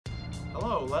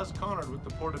Hello, Les Conard with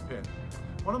the Porta-Pit.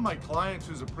 One of my clients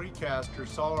who's a precaster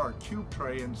saw our cube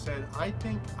tray and said, I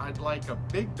think I'd like a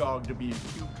big dog to be a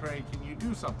cube tray. Can you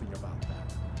do something about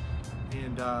that?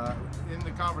 And in the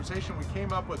conversation, we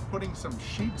came up with putting some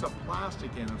sheets of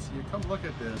plastic in them. So you come look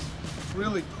at this. It's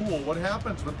really cool. What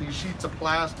happens with these sheets of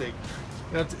plastic,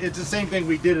 you know, it's the same thing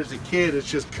we did as a kid. It's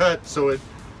just cut so it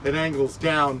angles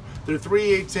down. They're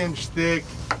 3/8 inch thick.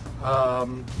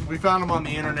 We found them on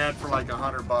the internet for like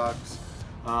 $100.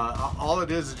 All it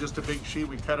is just a big sheet.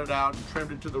 We cut it out and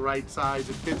trimmed it to the right size.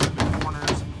 It fits in the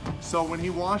corners. So when he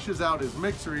washes out his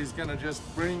mixer, he's gonna just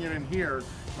bring it in here.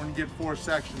 We're gonna get 4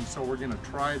 sections, so we're gonna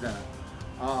try that.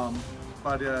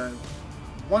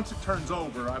 Once it turns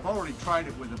over, I've already tried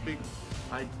it with a big,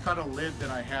 I cut a lid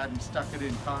that I had and stuck it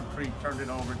in concrete, turned it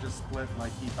over, just split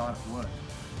like he thought it would.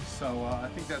 So I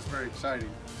think that's very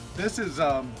exciting. This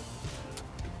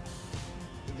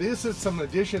is some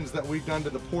additions that we've done to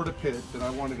the Porta-Pit that I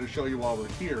wanted to show you while we're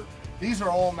here. These are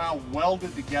all now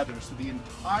welded together, so the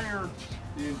entire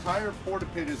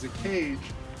Porta-Pit is a cage,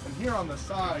 and here on the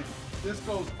side, this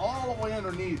goes all the way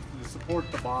underneath to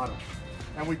support the bottom.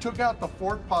 And we took out the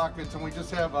fork pockets, and we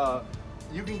just have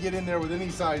you can get in there with any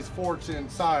size forks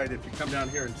inside. If you come down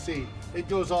here and see, it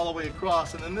goes all the way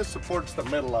across, and then this supports the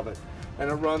middle of it, and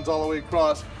it runs all the way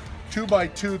across.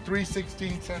 2x2,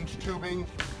 3/16 inch tubing,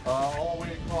 all the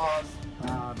way across.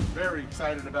 Very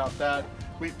excited about that.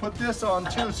 We put this on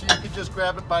too, so you can just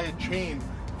grab it by a chain,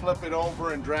 flip it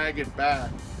over and drag it back.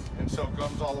 And so it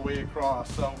comes all the way across.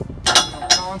 So, you know,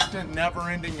 constant,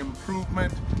 never-ending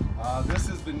improvement. This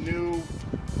is the new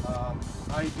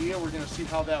idea. We're gonna see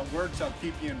how that works. I'll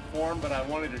keep you informed, but I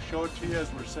wanted to show it to you as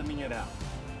we're sending it out.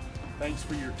 Thanks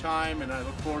for your time, and I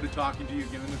look forward to talking to you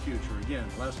again in the future. Again,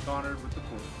 Les Conard with the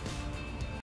Porta.